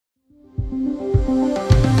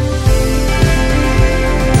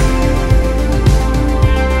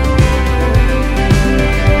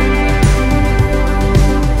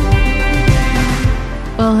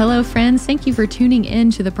you for tuning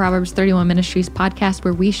in to the Proverbs 31 Ministries podcast,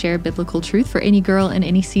 where we share biblical truth for any girl in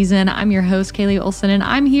any season. I'm your host, Kaylee Olson, and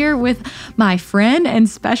I'm here with my friend and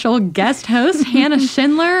special guest host, Hannah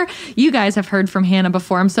Schindler. You guys have heard from Hannah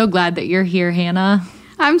before. I'm so glad that you're here, Hannah.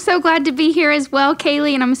 I'm so glad to be here as well,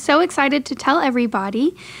 Kaylee, and I'm so excited to tell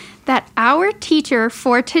everybody that our teacher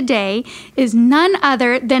for today is none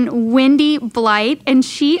other than Wendy Blight, and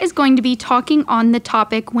she is going to be talking on the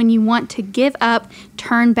topic when you want to give up,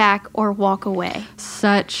 turn back, or walk away.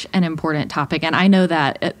 Such an important topic, and I know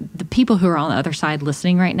that the people who are on the other side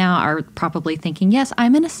listening right now are probably thinking, yes,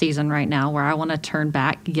 I'm in a season right now where I want to turn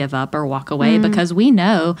back, give up, or walk away, because we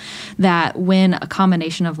know that when a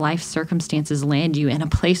combination of life circumstances land you in a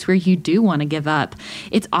place where you do want to give up,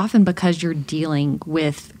 it's often because you're dealing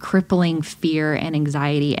with crippling fear and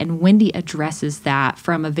anxiety. And Wendy addresses that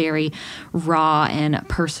from a very raw and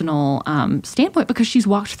personal standpoint, because she's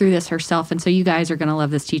walked through this herself. And so you guys are going to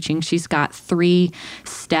love this teaching. She's got 3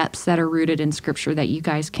 steps that are rooted in Scripture that you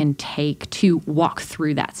guys can take to walk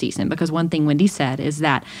through that season. Because one thing Wendy said is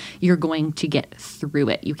that you're going to get through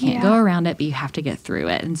it. You can't go around it, but you have to get through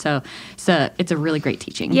it. And so it's a really great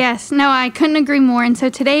teaching. Yes, no, I couldn't agree more. And so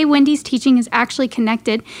today, Wendy's teaching is actually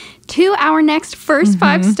connected to our next First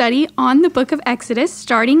 5 study on the book of Exodus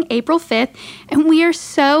starting April 5th, and we are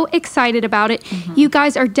so excited about it. You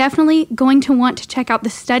guys are definitely going to want to check out the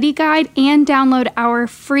study guide and download our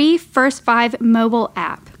free First 5 mobile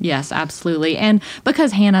app. Yes, absolutely. And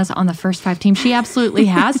because Hannah's on the First 5 team, she absolutely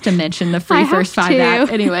has to mention the free First 5 app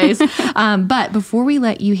anyways. But before we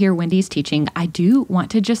let you hear Wendy's teaching, I do want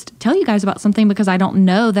to just tell you guys about something, because I don't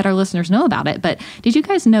know that our listeners know about it. But did you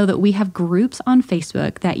guys know that we have groups on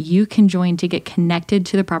Facebook that you can join to get connected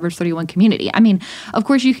to the Proverbs 31 community? I mean, of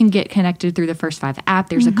course, you can get connected through the First 5 app.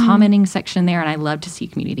 There's a commenting section there, and I love to see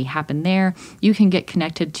community happen there. You can get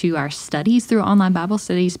connected to our studies through online Bible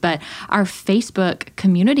studies, but our Facebook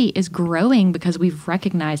community is growing because we've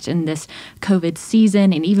recognized in this COVID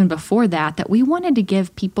season, and even before that, that we wanted to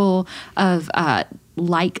give people of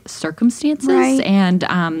like circumstances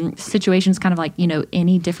and situations, kind of like,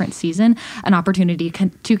 any different season, an opportunity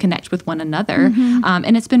to connect with one another.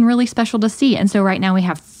 And it's been really special to see. And so right now we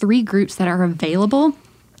have 3 groups that are available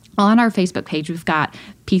on our Facebook page. We've got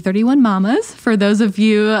P31 Mamas. For those of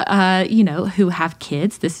you, who have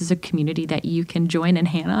kids, this is a community that you can join. And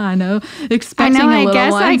Hannah, I know, expecting a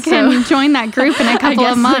little one. I can join that group in a couple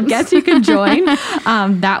of months. I guess you can join.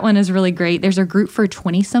 That one is really great. There's a group for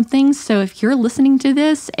 20-somethings. So if you're listening to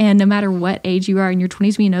this, and no matter what age you are in your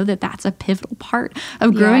 20s, we know that that's a pivotal part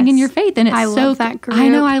of growing in your faith. And it's I love that group. I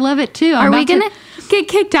know, I love it too. Are we going to get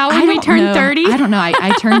kicked out when we turn 30? I don't know.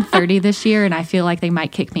 I turned 30 this year, and I feel like they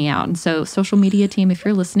might kick me out. And so social media team, if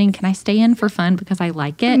you're listening, can I stay in for fun because I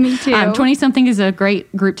like it? Me too. 20-something is a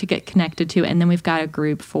great group to get connected to. And then we've got a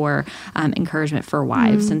group for encouragement for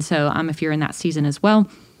wives. And so if you're in that season as well,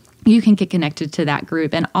 you can get connected to that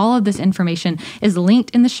group. And all of this information is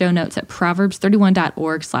linked in the show notes at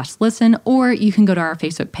proverbs31.org/listen, or you can go to our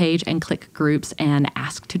Facebook page and click groups and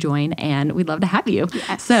ask to join, and we'd love to have you.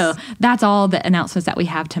 Yes. So that's all the announcements that we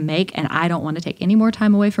have to make, and I don't want to take any more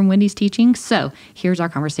time away from Wendy's teaching. So here's our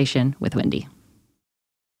conversation with Wendy.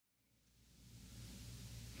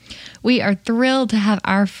 We are thrilled to have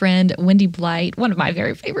our friend Wendy Blight, one of my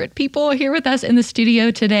very favorite people, here with us in the studio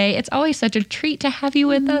today. It's always such a treat to have you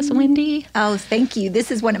with us, Wendy. Oh, thank you. This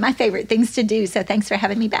is one of my favorite things to do, so thanks for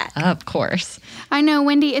having me back. Of course. I know,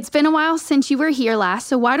 Wendy, it's been a while since you were here last,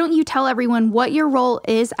 so why don't you tell everyone what your role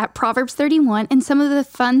is at Proverbs 31 and some of the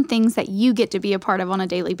fun things that you get to be a part of on a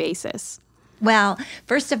daily basis? Well,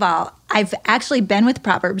 first of all, I've actually been with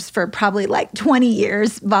Proverbs for probably like 20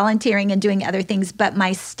 years, volunteering and doing other things, but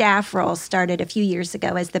my staff role started a few years ago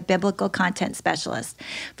as the biblical content specialist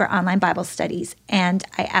for online Bible studies, and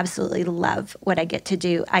I absolutely love what I get to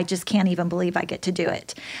do. I just can't even believe I get to do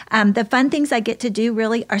it. The fun things I get to do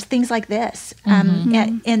really are things like this,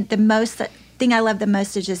 and the thing I love the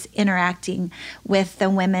most is just interacting with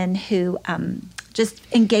the women who just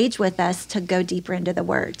engage with us to go deeper into the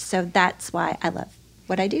Word. So that's why I love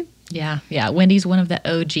what I do. Yeah. Wendy's one of the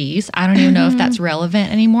OGs. I don't even know if that's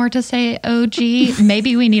relevant anymore to say OG.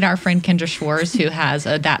 Maybe we need our friend Kendra Schwartz, who has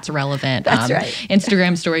a That's Relevant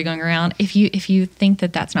Instagram story going around. If you think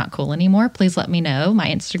that that's not cool anymore, please let me know. My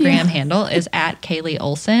Instagram handle is at Kaylee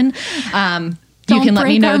Olson. You can let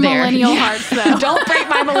me know there. Millennial hearts, though. Don't break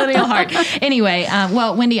my millennial heart. Anyway,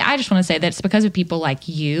 well, Wendy, I just want to say that it's because of people like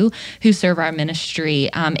you who serve our ministry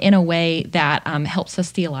in a way that helps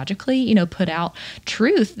us theologically, put out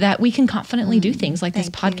truth, that we can confidently do things like this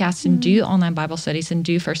podcast and do online Bible studies and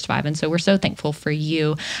do First 5. And so we're so thankful for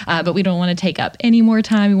you. But we don't want to take up any more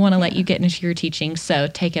time. We want to let you get into your teaching. So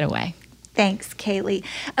take it away. Thanks, Kaylee.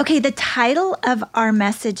 Okay, the title of our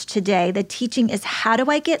message today, the teaching is How Do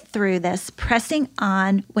I Get Through This? Pressing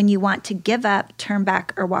on when you want to give up, turn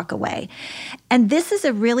back, or walk away. And this is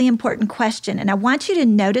a really important question, and I want you to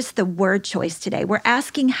notice the word choice today. We're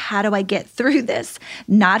asking, how do I get through this?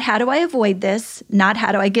 Not how do I avoid this? Not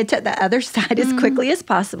how do I get to the other side as quickly as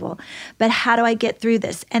possible? But how do I get through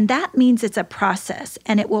this? And that means it's a process,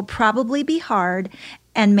 and it will probably be hard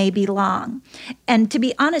and maybe long. And to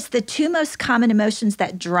be honest, the two most common emotions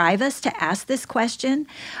that drive us to ask this question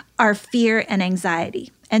are fear and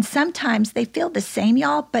anxiety. And sometimes they feel the same,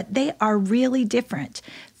 y'all, but they are really different.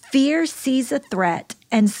 Fear sees a threat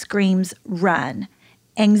and screams, run.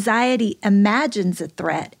 Anxiety imagines a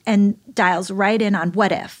threat and dials right in on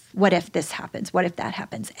what if this happens, what if that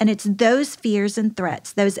happens. And it's those fears and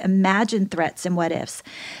threats, those imagined threats and what ifs,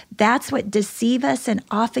 that's what deceive us and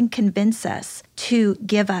often convince us to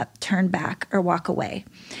give up, turn back, or walk away.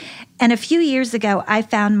 And a few years ago, I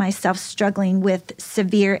found myself struggling with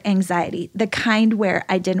severe anxiety, the kind where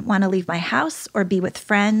I didn't want to leave my house or be with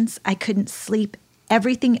friends. I couldn't sleep.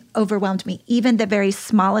 Everything overwhelmed me, even the very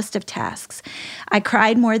smallest of tasks. I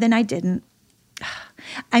cried more than I didn't.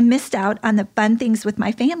 I missed out on the fun things with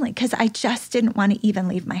my family because I just didn't want to even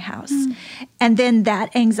leave my house. And then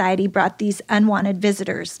that anxiety brought these unwanted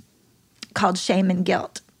visitors called shame and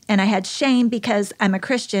guilt. And I had shame because I'm a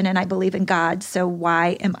Christian and I believe in God, so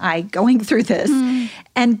why am I going through this?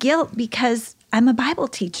 And guilt because I'm a Bible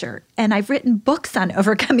teacher and I've written books on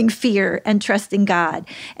overcoming fear and trusting God.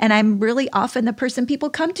 And I'm really often the person people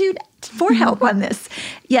come to for help on this.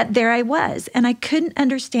 Yet there I was, and I couldn't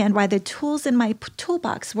understand why the tools in my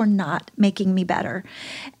toolbox were not making me better.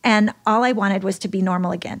 And all I wanted was to be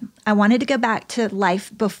normal again. I wanted to go back to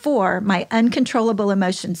life before my uncontrollable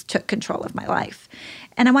emotions took control of my life.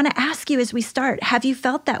 And I want to ask you as we start, have you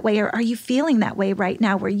felt that way, or are you feeling that way right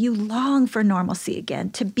now where you long for normalcy again,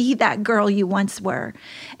 to be that girl you once were?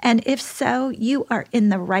 And if so, you are in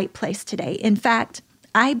the right place today. In fact,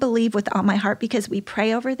 I believe with all my heart, because we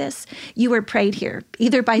pray over this, you were prayed here,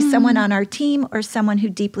 either by someone on our team or someone who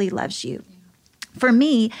deeply loves you. For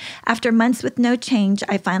me, after months with no change,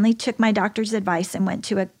 I finally took my doctor's advice and went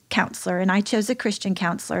to a counselor, and I chose a Christian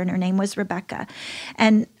counselor, and her name was Rebecca.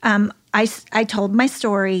 And I told my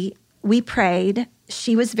story. We prayed.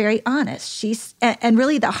 She was very honest. And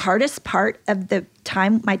really the hardest part of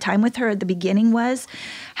my time with her at the beginning was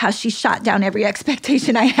how she shot down every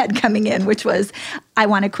expectation I had coming in, which was, I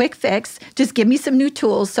want a quick fix. Just give me some new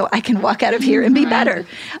tools so I can walk out of here and be better,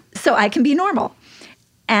 so I can be normal.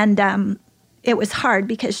 And it was hard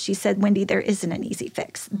because she said, Wendy, there isn't an easy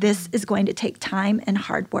fix. This is going to take time and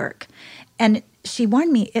hard work. And she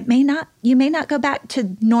warned me, you may not go back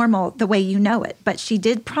to normal the way you know it, but she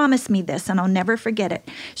did promise me this, and I'll never forget it.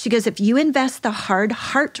 She goes, if you invest the hard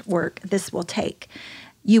heart work this will take,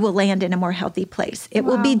 you will land in a more healthy place. It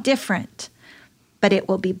will be different, but it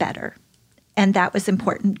will be better. And that was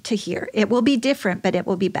important to hear. It will be different, but it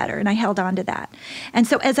will be better. And I held on to that. And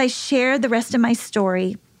so as I share the rest of my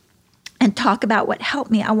story and talk about what helped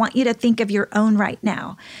me, I want you to think of your own right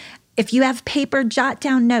now. If you have paper, jot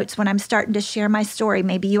down notes when I'm starting to share my story.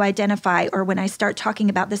 Maybe you identify, or when I start talking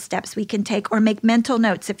about the steps we can take, or make mental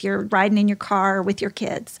notes if you're riding in your car or with your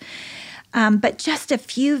kids. But just a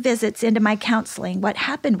few visits into my counseling, what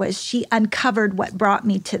happened was she uncovered what brought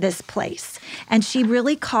me to this place. And she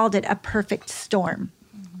really called it a perfect storm.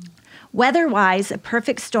 Weather-wise, a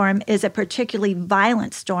perfect storm is a particularly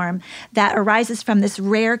violent storm that arises from this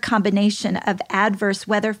rare combination of adverse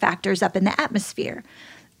weather factors up in the atmosphere.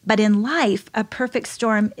 But in life, a perfect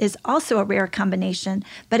storm is also a rare combination,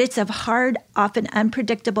 but it's of hard, often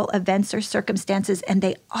unpredictable events or circumstances, and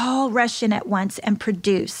they all rush in at once and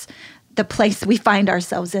produce the place we find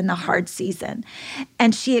ourselves in, the hard season.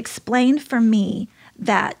 And she explained for me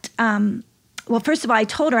that, well, first of all, I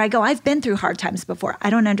told her, I've been through hard times before. I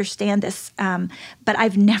don't understand this, but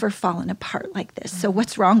I've never fallen apart like this. So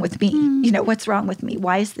what's wrong with me? What's wrong with me?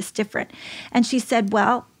 Why is this different? And she said,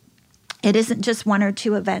 well, it isn't just one or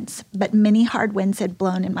two events, but many hard winds had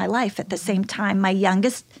blown in my life at the same time. My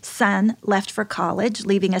youngest son left for college,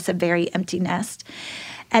 leaving us a very empty nest.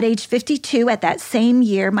 At age 52, at that same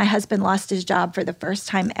year, my husband lost his job for the first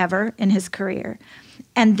time ever in his career.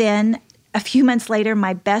 And then a few months later,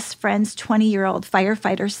 my best friend's 20-year-old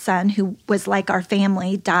firefighter's son, who was like our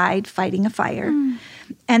family, died fighting a fire.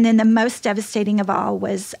 And then the most devastating of all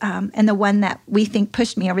was, and the one that we think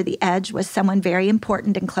pushed me over the edge, was someone very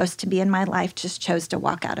important and close to me in my life just chose to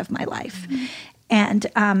walk out of my life. And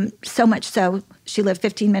so much so, she lived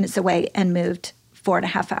 15 minutes away and moved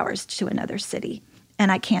 4.5 hours to another city.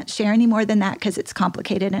 And I can't share any more than that because it's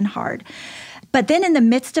complicated and hard. But then in the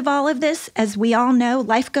midst of all of this, as we all know,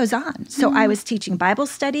 life goes on. So I was teaching Bible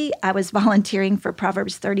study. I was volunteering for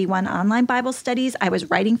Proverbs 31 online Bible studies. I was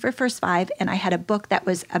writing for First Five, and I had a book that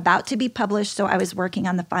was about to be published, so I was working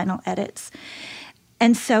on the final edits.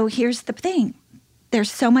 And so here's the thing. There's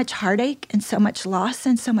so much heartache and so much loss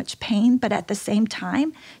and so much pain, but at the same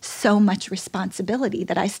time, so much responsibility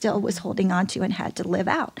that I still was holding on to and had to live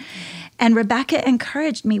out. And Rebecca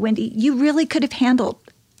encouraged me, Wendy, you really could have handled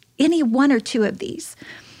any one or two of these.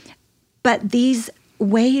 But these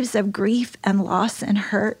waves of grief and loss and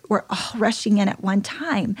hurt were all rushing in at one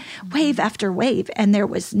time, wave after wave. And there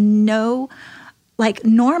was no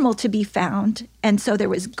normal to be found. And so there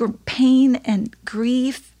was pain and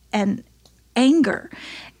grief and anger.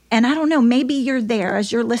 And I don't know, maybe you're there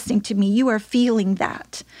as you're listening to me, you are feeling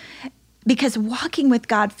that. Because walking with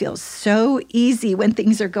God feels so easy when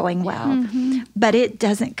things are going well, but it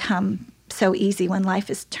doesn't come so easy when life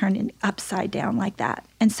is turning upside down like that.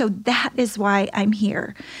 And so that is why I'm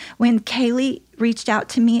here. When Kaylee reached out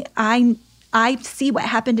to me, I see what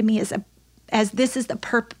happened to me as this is the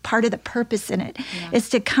part of the purpose in it, is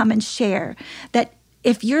to come and share that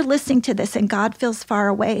if you're listening to this and God feels far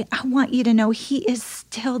away, I want you to know He is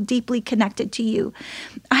still deeply connected to you.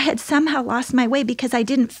 I had somehow lost my way because I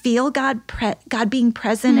didn't feel God being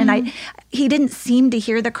present, and He didn't seem to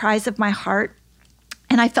hear the cries of my heart.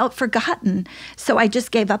 And I felt forgotten. So I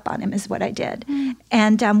just gave up on Him is what I did.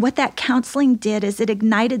 And what that counseling did is it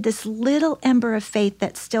ignited this little ember of faith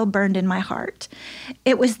that still burned in my heart.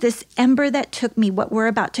 It was this ember that took me what we're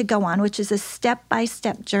about to go on, which is a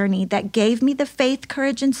step-by-step journey that gave me the faith,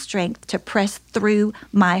 courage, and strength to press through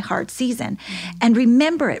my hard season. And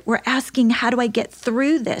remember it, we're asking, how do I get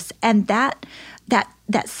through this? And that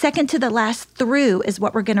second to the last through is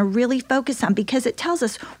what we're going to really focus on, because it tells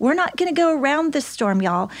us we're not going to go around this storm,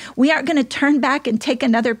 y'all. We aren't going to turn back and take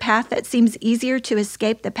another path that seems easier to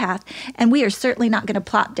escape the path. And we are certainly not going to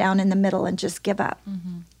plop down in the middle and just give up.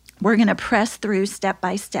 We're going to press through step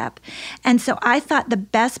by step. And so I thought the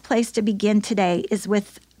best place to begin today is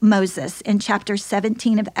with Moses in chapter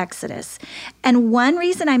 17 of Exodus. And one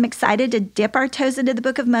reason I'm excited to dip our toes into the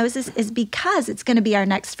book of Moses is because it's going to be our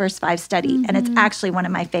next First Five study. And it's actually one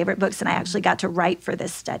of my favorite books, and I actually got to write for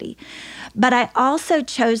this study. But I also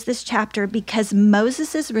chose this chapter because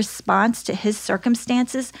Moses' response to his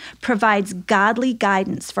circumstances provides godly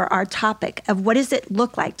guidance for our topic of what does it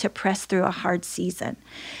look like to press through a hard season.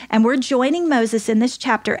 And we're joining Moses in this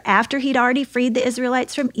chapter after he'd already freed the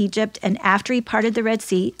Israelites from Egypt and after he parted the Red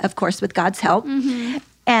Sea, of course, with God's help.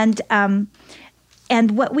 And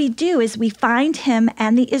what we do is we find him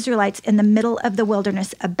and the Israelites in the middle of the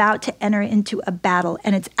wilderness about to enter into a battle.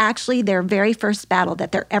 And it's actually their very first battle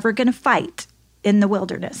that they're ever going to fight in the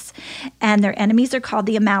wilderness. And their enemies are called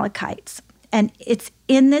the Amalekites. And it's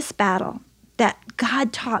in this battle that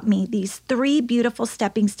God taught me these three beautiful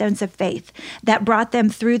stepping stones of faith that brought them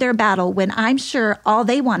through their battle when I'm sure all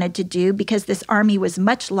they wanted to do, because this army was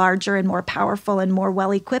much larger and more powerful and more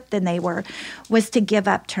well-equipped than they were, was to give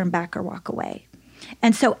up, turn back, or walk away.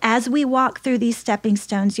 And so as we walk through these stepping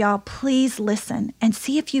stones, y'all, please listen and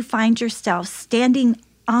see if you find yourself standing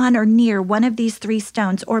on or near one of these three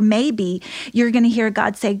stones, or maybe you're going to hear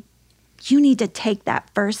God say, you need to take that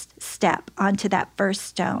first step onto that first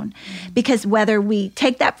stone. Because whether we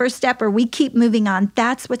take that first step or we keep moving on,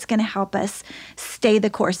 that's what's going to help us stay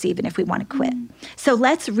the course even if we want to quit. So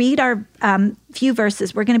let's read our few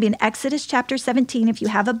verses. We're going to be in Exodus chapter 17, if you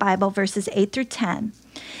have a Bible, verses 8 through 10.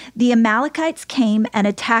 The Amalekites came and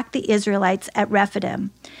attacked the Israelites at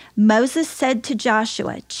Rephidim. Moses said to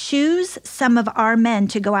Joshua, choose some of our men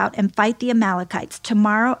to go out and fight the Amalekites.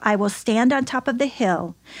 Tomorrow I will stand on top of the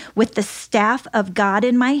hill with the staff of God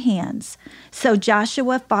in my hands. So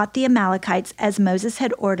Joshua fought the Amalekites as Moses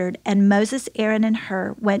had ordered, and Moses, Aaron, and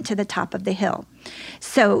Hur went to the top of the hill.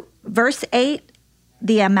 So verse 8,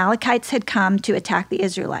 the Amalekites had come to attack the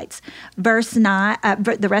Israelites. Verse 9,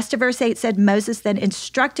 the rest of verse 8 said, Moses then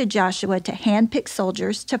instructed Joshua to handpick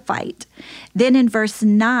soldiers to fight. Then in verse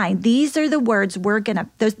 9, these are the words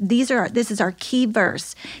this is our key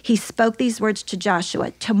verse. He spoke these words to Joshua.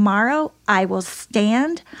 Tomorrow I will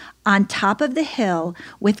stand on top of the hill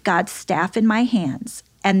with God's staff in my hands.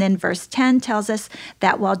 And then verse 10 tells us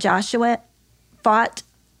that while Joshua fought,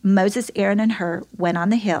 Moses, Aaron, and Hur went on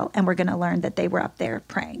the hill, and we're going to learn that they were up there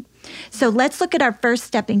praying. So let's look at our first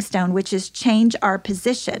stepping stone, which is change our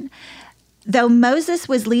position. Though Moses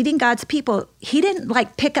was leading God's people, he didn't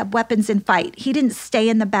pick up weapons and fight. He didn't stay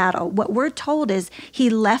in the battle. What we're told is he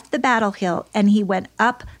left the battle hill and he went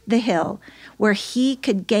up the hill where he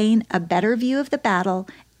could gain a better view of the battle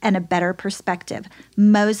and a better perspective.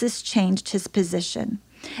 Moses changed his position.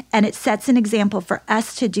 And it sets an example for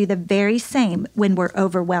us to do the very same when we're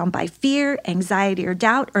overwhelmed by fear, anxiety, or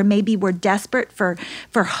doubt, or maybe we're desperate for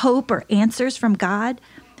hope or answers from God.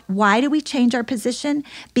 Why do we change our position?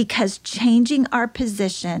 Because changing our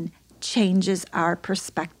position changes our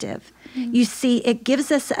perspective. You see, it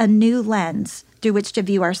gives us a new lens through which to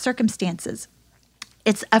view our circumstances.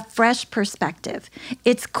 It's a fresh perspective.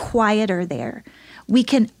 It's quieter there. We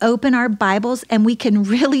can open our Bibles and we can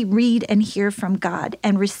really read and hear from God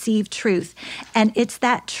and receive truth. And it's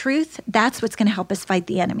that truth, that's what's going to help us fight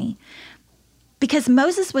the enemy. Because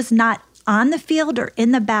Moses was not on the field or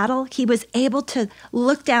in the battle. He was able to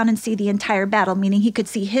look down and see the entire battle, meaning he could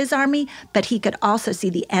see his army, but he could also see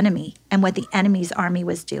the enemy and what the enemy's army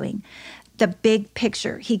was doing. The big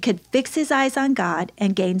picture. He could fix his eyes on God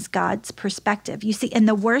and gains God's perspective. You see, in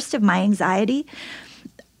the worst of my anxiety,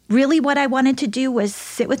 really what I wanted to do was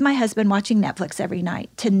sit with my husband watching Netflix every night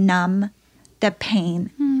to numb the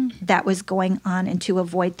pain that was going on and to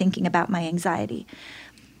avoid thinking about my anxiety.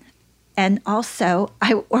 And also,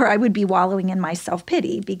 I would be wallowing in my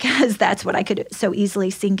self-pity because that's what I could so easily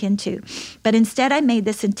sink into. But instead, I made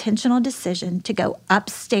this intentional decision to go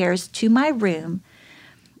upstairs to my room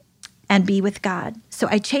and be with God. So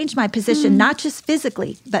I changed my position, not just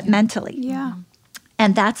physically, but mentally. Yeah.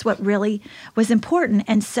 And that's what really was important.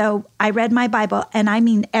 And so I read my Bible, and I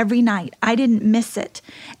mean every night. I didn't miss it.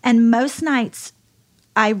 And most nights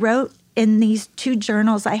I wrote in these 2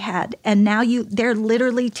 journals I had, and now they're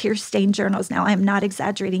literally tear-stained journals now. I'm not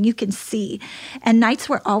exaggerating. You can see. And nights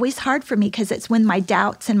were always hard for me because it's when my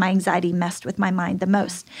doubts and my anxiety messed with my mind the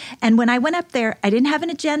most. And when I went up there, I didn't have an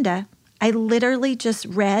agenda. I literally just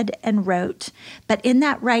read and wrote. But in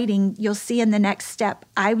that writing, you'll see in the next step,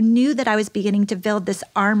 I knew that I was beginning to build this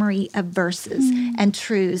armory of verses and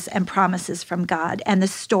truths and promises from God and the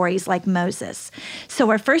stories like Moses.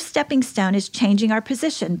 So our first stepping stone is changing our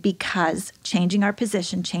position, because changing our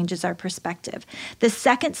position changes our perspective. The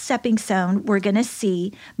second stepping stone, we're going to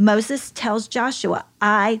see Moses tells Joshua,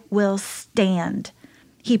 I will stand.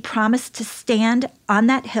 He promised to stand on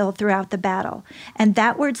that hill throughout the battle. And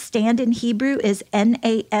that word stand in Hebrew is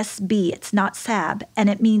N-A-S-B. It's not sab. And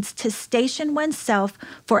it means to station oneself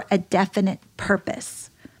for a definite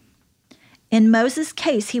purpose. In Moses'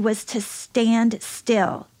 case, he was to stand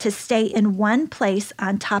still, to stay in one place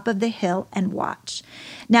on top of the hill and watch.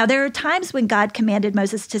 Now, there are times when God commanded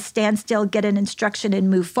Moses to stand still, get an instruction, and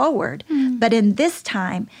move forward. But in this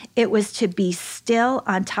time, it was to be still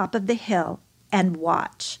on top of the hill and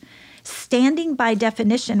watch. Standing by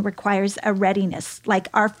definition requires a readiness, like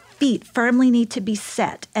our feet firmly need to be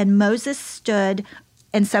set. And Moses stood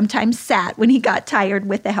and sometimes sat when he got tired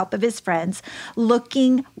with the help of his friends,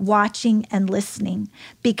 looking, watching, and listening.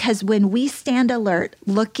 Because when we stand alert,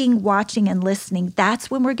 looking, watching, and listening, that's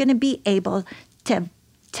when we're going to be able to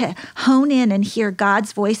hone in and hear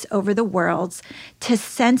God's voice over the worlds, to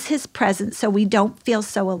sense his presence so we don't feel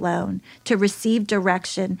so alone, to receive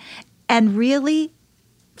direction. And really,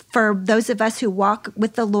 for those of us who walk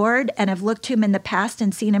with the Lord and have looked to him in the past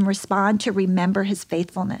and seen him respond, to remember his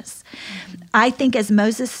faithfulness. I think as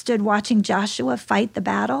Moses stood watching Joshua fight the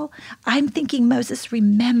battle, I'm thinking Moses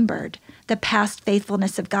remembered the past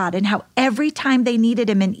faithfulness of God and how every time they needed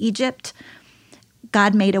him in Egypt,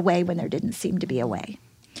 God made a way when there didn't seem to be a way.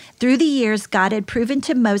 Through the years, God had proven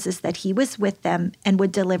to Moses that he was with them and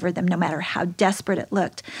would deliver them no matter how desperate it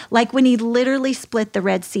looked. Like when he literally split the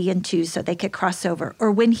Red Sea in 2 so they could cross over,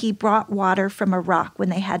 or when he brought water from a rock when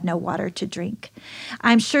they had no water to drink.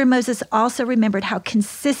 I'm sure Moses also remembered how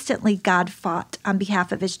consistently God fought on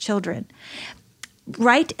behalf of his children.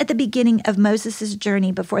 Right at the beginning of Moses'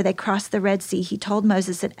 journey before they crossed the Red Sea, he told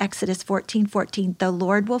Moses in Exodus 14:14, the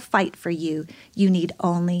Lord will fight for you. You need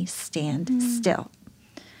only stand still.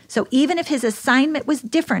 So even if his assignment was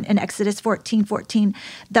different in Exodus 14:14,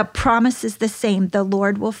 the promise is the same. The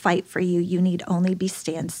Lord will fight for you. You need only be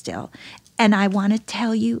stand still. And I want to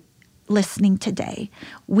tell you, listening today,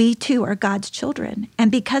 we too are God's children.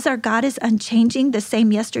 And because our God is unchanging, the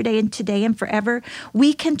same yesterday and today and forever,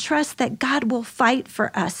 we can trust that God will fight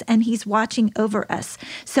for us and he's watching over us.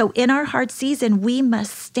 So in our hard season, we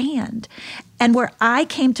must stand. And where I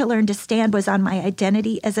came to learn to stand was on my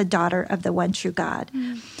identity as a daughter of the one true God.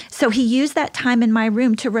 So he used that time in my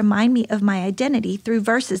room to remind me of my identity through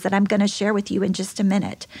verses that I'm going to share with you in just a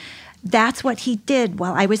minute. That's what he did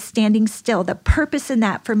while I was standing still. The purpose in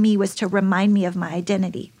that for me was to remind me of my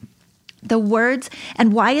identity. The words,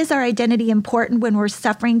 and why is our identity important when we're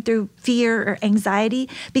suffering through fear or anxiety?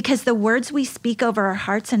 Because the words we speak over our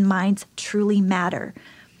hearts and minds truly matter.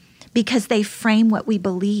 because they frame what we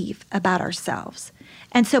believe about ourselves.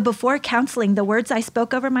 And so before counseling, the words I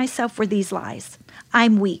spoke over myself were these lies.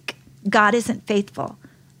 I'm weak. God isn't faithful.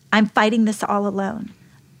 I'm fighting this all alone.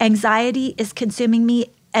 Anxiety is consuming me,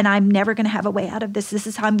 and I'm never going to have a way out of this. This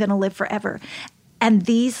is how I'm going to live forever. And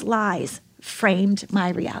these lies framed my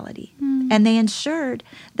reality. And they ensured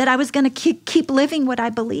that I was going to keep living what I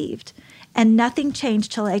believed. And nothing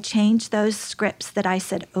changed till I changed those scripts that I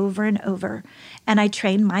said over and over. And I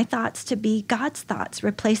trained my thoughts to be God's thoughts,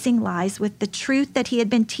 replacing lies with the truth that he had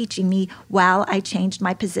been teaching me while I changed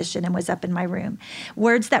my position and was up in my room.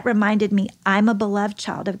 Words that reminded me, I'm a beloved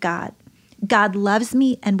child of God. God loves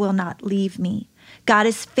me and will not leave me. God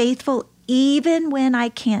is faithful even when I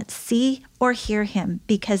can't see or hear him,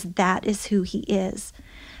 because that is who he is.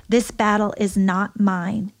 This battle is not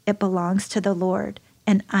mine. It belongs to the Lord,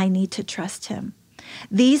 and I need to trust him.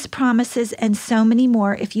 These promises and so many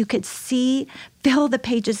more, if you could see, fill the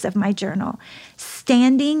pages of my journal.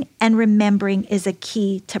 Standing and remembering is a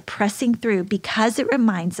key to pressing through, because it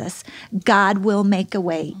reminds us God will make a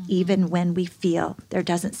way even when we feel there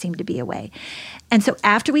doesn't seem to be a way. And so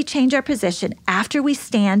after we change our position, after we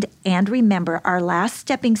stand and remember, our last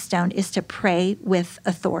stepping stone is to pray with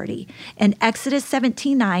authority. In Exodus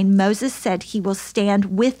 17:9, Moses said he will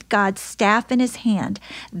stand with God's staff in his hand.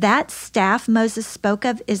 That staff Moses spoke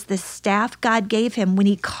of is the staff God gave him when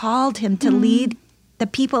he called him to lead the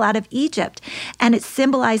people out of Egypt. And it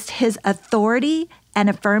symbolized his authority and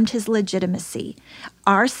affirmed his legitimacy.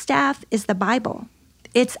 Our staff is the Bible.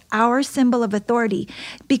 It's our symbol of authority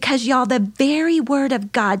because, y'all, the very word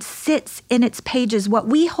of God sits in its pages. What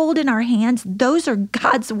we hold in our hands, those are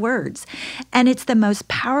God's words. And it's the most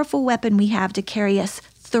powerful weapon we have to carry us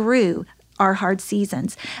through our hard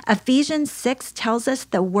seasons. Ephesians 6 tells us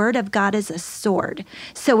the word of God is a sword.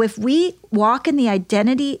 So if we walk in the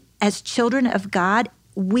identity as children of God,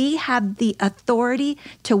 we have the authority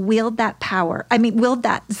to wield that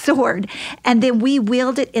sword, and then we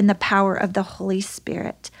wield it in the power of the Holy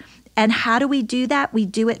Spirit. And how do we do that? We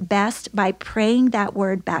do it best by praying that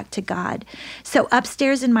word back to God. So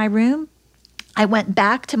upstairs in my room, I went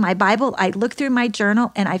back to my Bible, I looked through my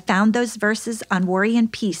journal, and I found those verses on worry and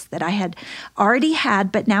peace that I had already had,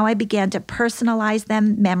 but now I began to personalize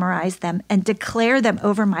them, memorize them, and declare them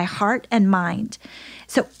over my heart and mind.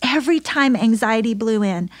 So every time anxiety blew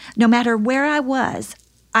in, no matter where I was,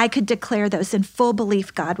 I could declare those in full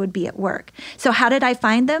belief God would be at work. So how did I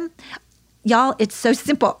find them? Y'all, it's so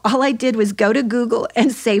simple. All I did was go to Google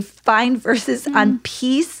and say, find verses on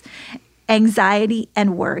peace, anxiety,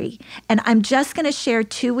 and worry. And I'm just going to share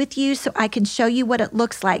two with you so I can show you what it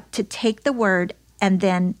looks like to take the word and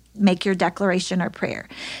then make your declaration or prayer.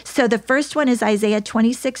 So the first one is Isaiah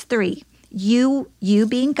 26:3. You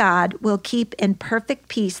being God, will keep in perfect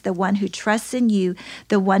peace the one who trusts in you,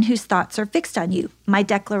 the one whose thoughts are fixed on you. My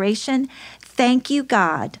declaration, thank you,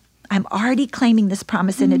 God. I'm already claiming this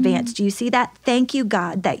promise in advance. Do you see that? Thank you,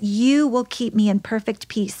 God, that you will keep me in perfect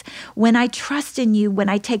peace when I trust in you, when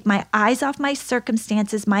I take my eyes off my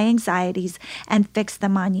circumstances, my anxieties, and fix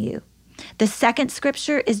them on you. The second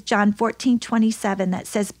scripture is John 14:27 that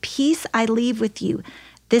says, peace I leave with you.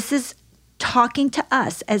 This is talking to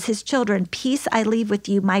us as his children. Peace I leave with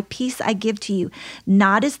you, my peace I give to you.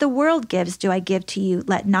 Not as the world gives do I give to you.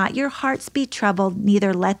 Let not your hearts be troubled,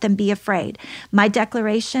 neither let them be afraid. My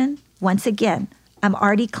declaration, once again, I'm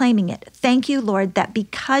already claiming it. Thank you, Lord, that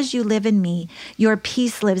because you live in me, your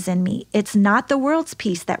peace lives in me. It's not the world's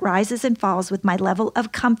peace that rises and falls with my level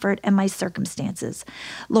of comfort and my circumstances.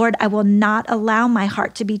 Lord, I will not allow my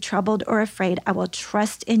heart to be troubled or afraid. I will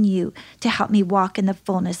trust in you to help me walk in the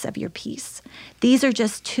fullness of your peace. These are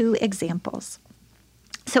just two examples.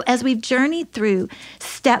 So as we've journeyed through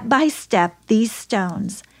step by step these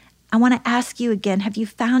stones, I want to ask you again, have you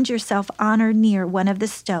found yourself on or near one of the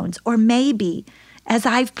stones? Or maybe, as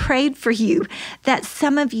I've prayed for you, that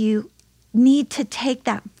some of you need to take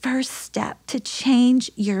that first step to change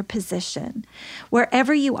your position.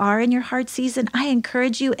 Wherever you are in your hard season, I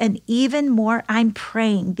encourage you, and even more, I'm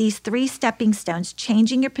praying these 3 stepping stones,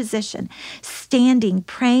 changing your position, standing,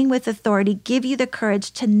 praying with authority, give you the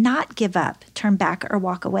courage to not give up, turn back, or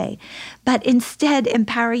walk away, but instead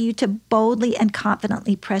empower you to boldly and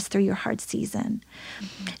confidently press through your hard season.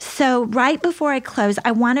 So right before I close,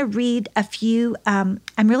 I want to read a few, I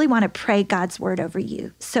really want to pray God's word over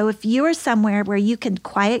you. So if you are somewhere where you can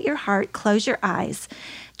quiet your heart, close your eyes,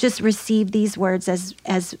 just receive these words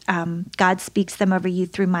as God speaks them over you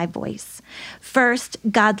through my voice. First,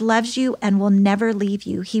 God loves you and will never leave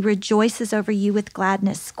you. He rejoices over you with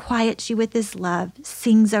gladness, quiets you with his love,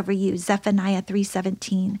 sings over you, Zephaniah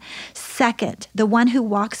 3:17. Second, the one who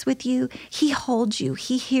walks with you, he holds you,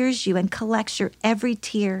 he hears you and collects your every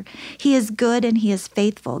tear. He is good and he is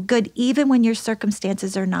faithful, good even when your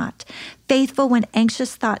circumstances are not. Faithful when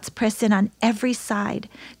anxious thoughts press in on every side.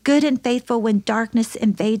 Good and faithful when darkness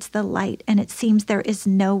invades the light and it seems there is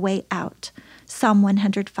no way out. Psalm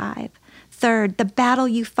 105. Third, the battle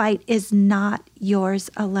you fight is not yours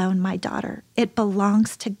alone, my daughter. It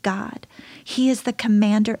belongs to God. He is the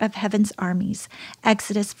commander of heaven's armies.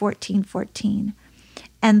 Exodus 14:14.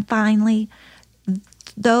 And finally,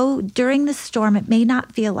 though during the storm it may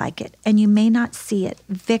not feel like it and you may not see it,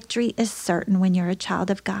 victory is certain when you're a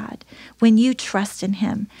child of God. When you trust in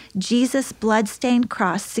him, Jesus' blood-stained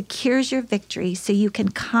cross secures your victory so you can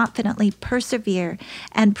confidently persevere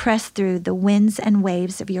and press through the winds and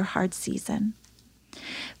waves of your hard season.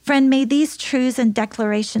 Friend, may these truths and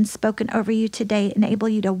declarations spoken over you today enable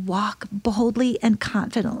you to walk boldly and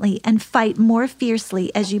confidently and fight more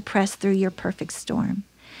fiercely as you press through your perfect storm.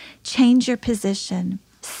 Change your position,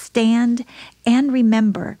 stand, and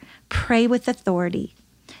remember, pray with authority.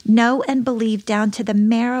 Know and believe down to the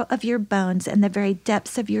marrow of your bones and the very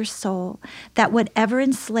depths of your soul that whatever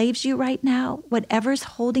enslaves you right now, whatever's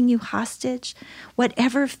holding you hostage,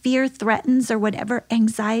 whatever fear threatens or whatever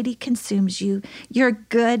anxiety consumes you, your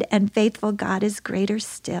good and faithful God is greater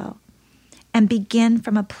still. And begin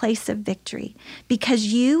from a place of victory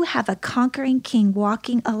because you have a conquering king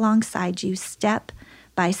walking alongside you step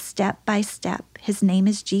by step by step. His name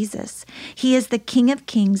is Jesus. He is the King of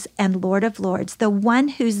Kings and Lord of Lords, the one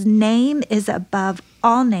whose name is above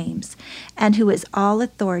all names and who is all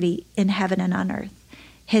authority in heaven and on earth.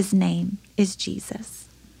 His name is Jesus.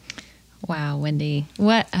 Wow, Wendy,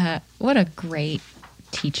 what a great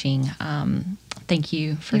teaching. Thank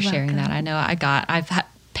you for You're sharing welcome. that. I know I've had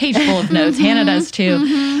page full of notes. Hannah does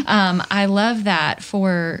too. I love that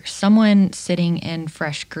for someone sitting in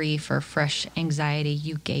fresh grief or fresh anxiety,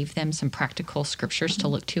 you gave them some practical scriptures to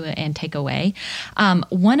look to and take away.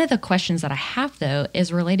 One of the questions that I have, though,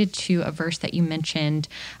 is related to a verse that you mentioned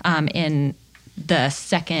in the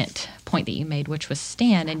second point that you made, which was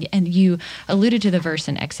stand. And you alluded to the verse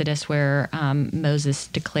in Exodus where Moses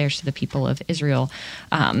declares to the people of Israel,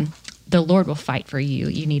 the Lord will fight for you.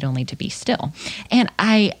 You need only to be still. And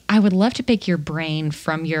I would love to pick your brain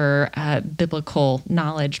from your biblical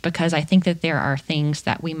knowledge because I think that there are things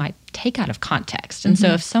that we might take out of context. And so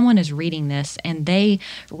if someone is reading this and they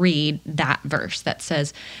read that verse that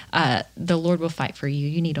says, the Lord will fight for you.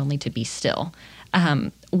 You need only to be still.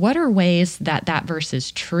 What are ways that that verse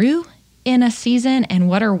is true in a season? And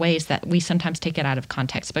what are ways that we sometimes take it out of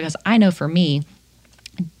context? Because I know for me,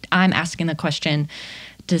 I'm asking the question,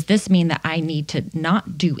 does this mean that I need to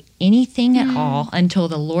not do anything at all until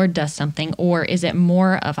the Lord does something? Or is it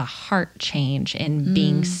more of a heart change in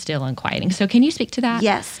being still and quieting? So can you speak to that?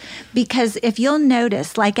 Yes, because if you'll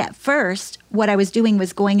notice, like at first, what I was doing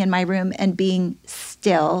was going in my room and being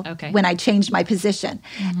still when I changed my position.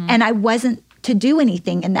 And I wasn't to do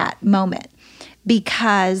anything in that moment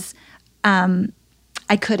because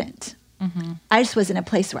I couldn't. I just was in a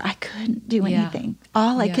place where I couldn't do anything.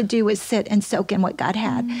 All I could do was sit and soak in what God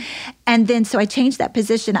had. And then so I changed that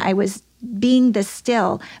position. I was being the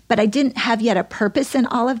still, but I didn't have yet a purpose in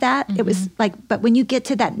all of that. It was like, but when you get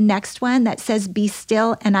to that next one that says be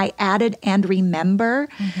still, and I added and remember,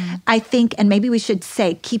 I think, and maybe we should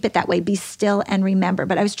say, keep it that way, be still and remember.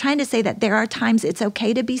 But I was trying to say that there are times it's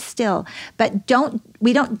okay to be still, but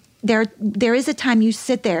there is a time you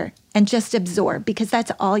sit there and just absorb because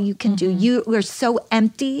that's all you can do. You are so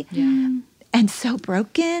empty and so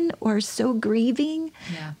broken or so grieving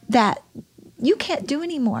that you can't do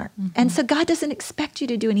anymore. And so God doesn't expect you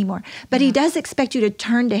to do anymore, but he does expect you to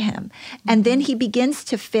turn to him. And then he begins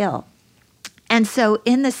to fill. And so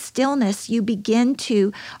in the stillness, you begin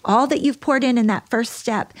to, all that you've poured in that first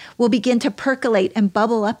step will begin to percolate and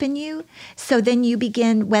bubble up in you. So then you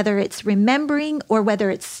begin, whether it's remembering or whether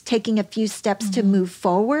it's taking a few steps to move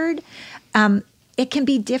forward, it can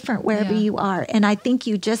be different wherever you are. And I think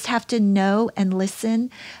you just have to know and listen.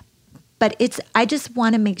 But I just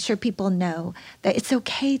want to make sure people know that it's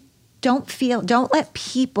okay. Don't let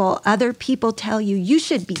other people tell you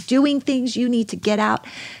should be doing things, you need to get out.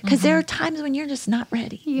 Because there are times when you're just not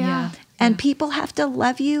ready. And people have to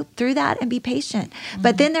love you through that and be patient.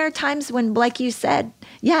 But then there are times when, like you said,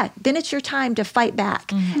 then it's your time to fight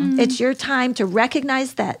back. It's your time to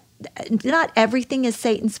recognize that not everything is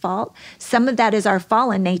Satan's fault. Some of that is our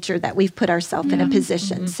fallen nature that we've put ourselves in a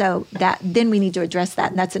position. So then we need to address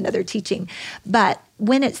that, and that's another teaching. But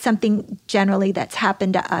when it's something generally that's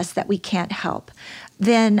happened to us that we can't help,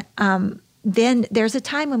 then there's a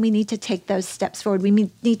time when we need to take those steps forward. We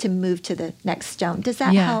need to move to the next stone. Does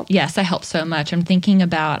that help? Yes, that helps so much. I'm thinking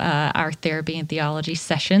about our therapy and theology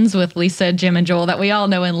sessions with Lisa, Jim, and Joel that we all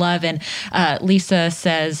know and love. And Lisa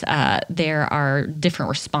says there are different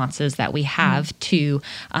responses that we have to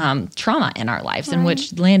trauma in our lives, and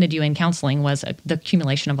which landed you in counseling was the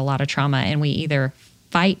accumulation of a lot of trauma. And we either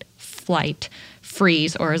fight, flight,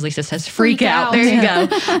 freeze, or as Lisa says, freak out. There you go.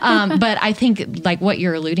 But I think like what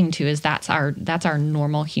you're alluding to is that's our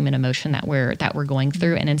normal human emotion that we're going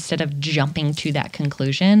through. And instead of jumping to that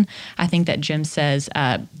conclusion, I think that Jim says,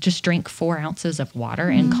 just drink 4 ounces of water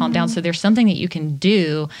and calm down. So there's something that you can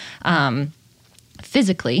do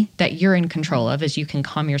physically that you're in control of, as you can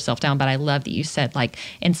calm yourself down. But I love that you said, like,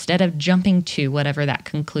 instead of jumping to whatever that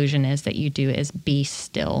conclusion is, that you do is be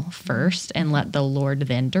still first and let the Lord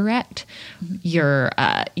then direct your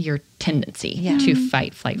tendency to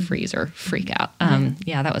fight, flight, freeze, or freak out.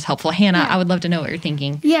 That was helpful. Hannah, I would love to know what you're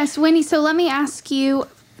thinking. Yes, Wendy. So let me ask you,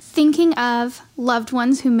 thinking of loved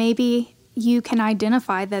ones who maybe you can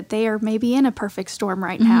identify that they are maybe in a perfect storm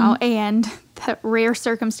right now, and the rare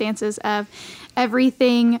circumstances of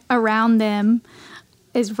everything around them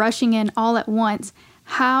is rushing in all at once.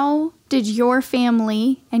 How did your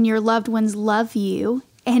family and your loved ones love you,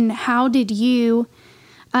 and how did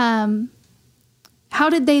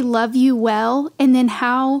they love you well? And then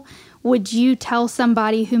how would you tell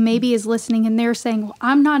somebody who maybe is listening and they're saying, well,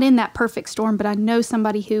 I'm not in that perfect storm, but I know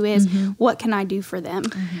somebody who is. What can I do for them?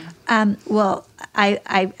 Well,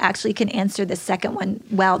 I actually can answer the second one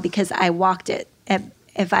well, because I walked it.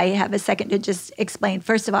 If I have a second to just explain,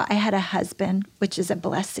 first of all, I had a husband, which is a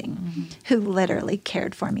blessing, who literally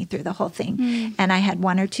cared for me through the whole thing. And I had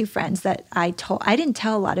 1 or 2 friends that I didn't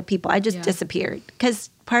tell a lot of people. I just disappeared, because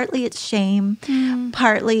partly it's shame,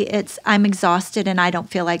 partly it's I'm exhausted and I don't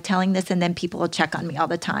feel like telling this, and then people will check on me all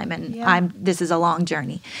the time, and this is a long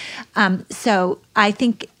journey. So I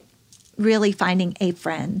think really finding a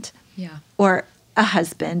friend or a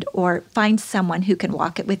husband, or find someone who can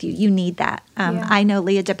walk it with you. You need that. I know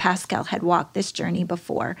Leah DePascal had walked this journey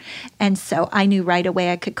before, and so I knew right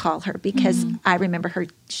away I could call her, because I remember her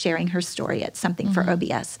sharing her story at something for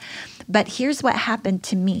OBS. But here's what happened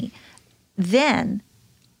to me. Then,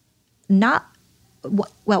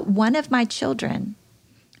 one of my children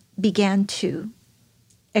began to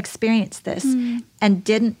experience this and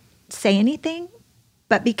didn't say anything,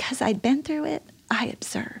 but because I'd been through it, I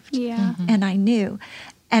observed and I knew,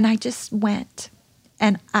 and I just went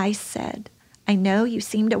and I said, I know you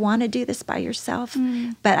seem to want to do this by yourself,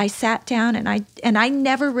 but I sat down and I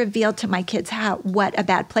never revealed to my kids what a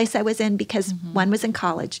bad place I was in, because one was in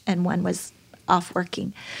college and one was off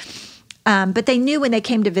working. But they knew when they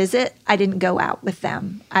came to visit, I didn't go out with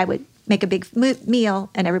them. I would make a big meal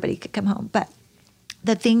and everybody could come home. But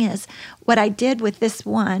the thing is, what I did with this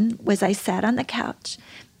one was I sat on the couch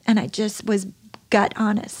and I just was gut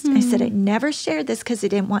honest. I said, I never shared this because I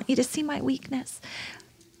didn't want you to see my weakness.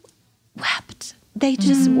 Wept. They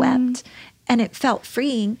just wept. And it felt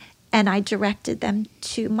freeing. And I directed them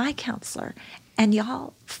to my counselor. And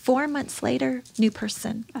y'all, 4 months later, new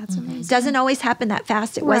person. That's amazing. Doesn't always happen that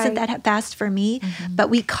fast. It wasn't that fast for me, but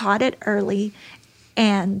we caught it early.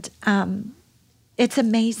 And it's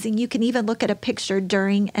amazing. You can even look at a picture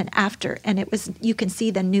during and after, and you can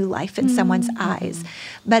see the new life in someone's eyes.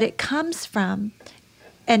 But it comes from,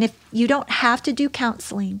 and if you don't have to do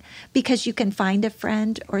counseling, because you can find a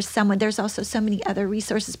friend or someone, there's also so many other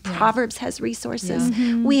resources. Proverbs has resources.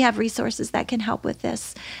 We have resources that can help with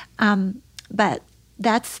this. But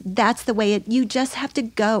that's the way you just have to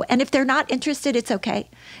go. And if they're not interested, it's okay.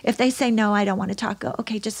 If they say, no, I don't want to talk, go,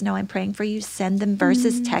 okay, just know I'm praying for you. Send them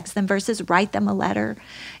verses, text them verses, write them a letter.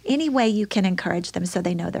 Any way you can encourage them so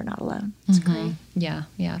they know they're not alone. That's great. Yeah.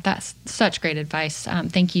 That's such great advice.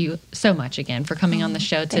 Thank you so much again for coming on the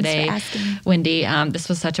show today, Wendy. This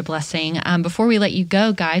was such a blessing. Before we let you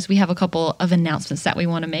go, guys, we have a couple of announcements that we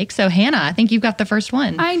want to make. So, Hannah, I think you've got the first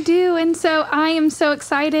one. I do. And so I am so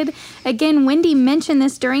excited. Again, Wendy mentioned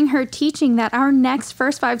this during her teaching that our next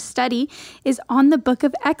First 5 study is on the book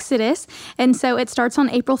of Exodus. And so it starts on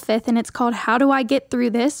April 5th, and it's called How Do I Get Through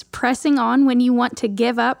This? Pressing On When You Want to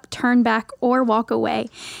Give Up, Turn Back, or Walk Away.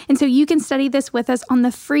 And so you can study this with us on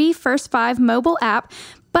the free First 5 mobile app.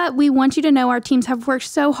 But we want you to know our teams have worked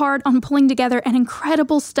so hard on pulling together an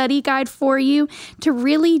incredible study guide for you to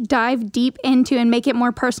really dive deep into and make it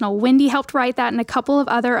more personal. Wendy helped write that and a couple of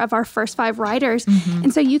other of our first 5 writers.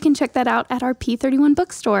 And so you can check that out at our P31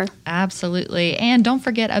 bookstore. Absolutely. And don't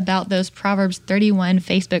forget about those Proverbs 31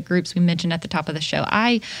 Facebook groups we mentioned at the top of the show.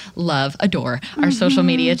 I adore our social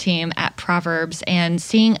media team at Proverbs, and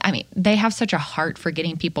they have such a heart for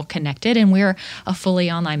getting people connected, and we're a fully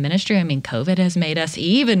online ministry. COVID has made us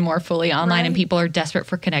even more fully online, and people are desperate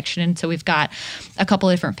for connection. And so we've got a couple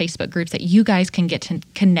of different Facebook groups that you guys can get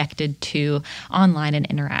connected to online and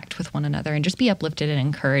interact with one another and just be uplifted and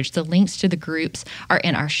encouraged. The links to the groups are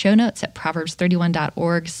in our show notes at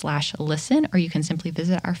proverbs31.org/listen, or you can simply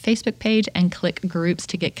visit our Facebook page and click groups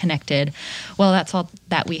to get connected. Well, that's all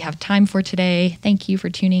that we have time for today. Thank you for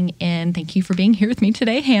tuning in. Thank you for being here with me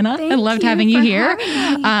today, Hannah. I loved having you here.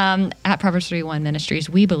 At Proverbs 31 Ministries,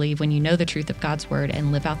 we believe when you know the truth of God's word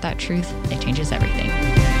and live out that truth, it changes everything.